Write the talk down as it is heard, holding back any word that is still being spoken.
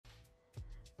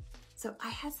So I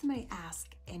had somebody ask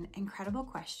an incredible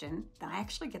question that I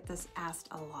actually get this asked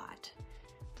a lot.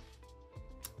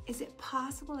 Is it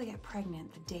possible to get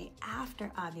pregnant the day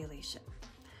after ovulation?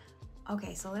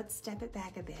 Okay, so let's step it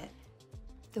back a bit.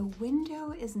 The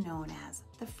window is known as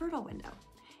the fertile window,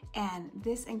 and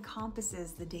this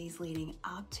encompasses the days leading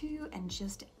up to and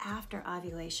just after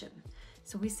ovulation.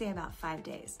 So we say about 5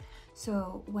 days.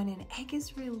 So when an egg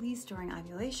is released during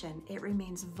ovulation, it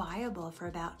remains viable for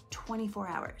about 24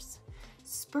 hours.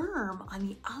 Sperm, on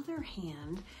the other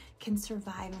hand, can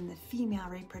survive in the female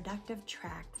reproductive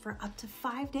tract for up to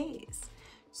 5 days.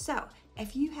 So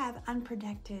if you have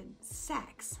unprotected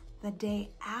sex the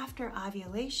day after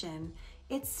ovulation,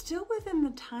 it's still within the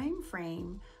time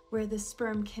frame where the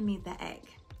sperm can meet the egg.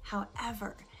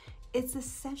 However, it's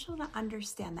essential to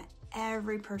understand that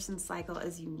every person's cycle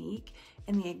is unique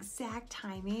and the exact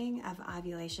timing of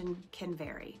ovulation can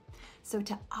vary. So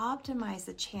to optimize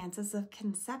the chances of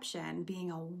conception,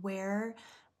 being aware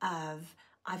of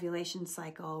ovulation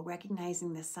cycle,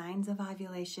 recognizing the signs of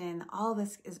ovulation, all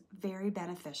this is very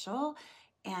beneficial,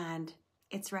 and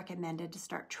it's recommended to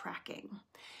start tracking.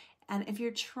 And if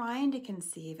you're trying to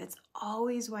conceive, it's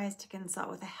always wise to consult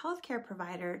with a healthcare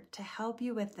provider to help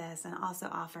you with this and also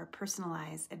offer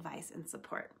personalized advice and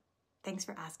support. Thanks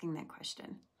for asking that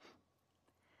question.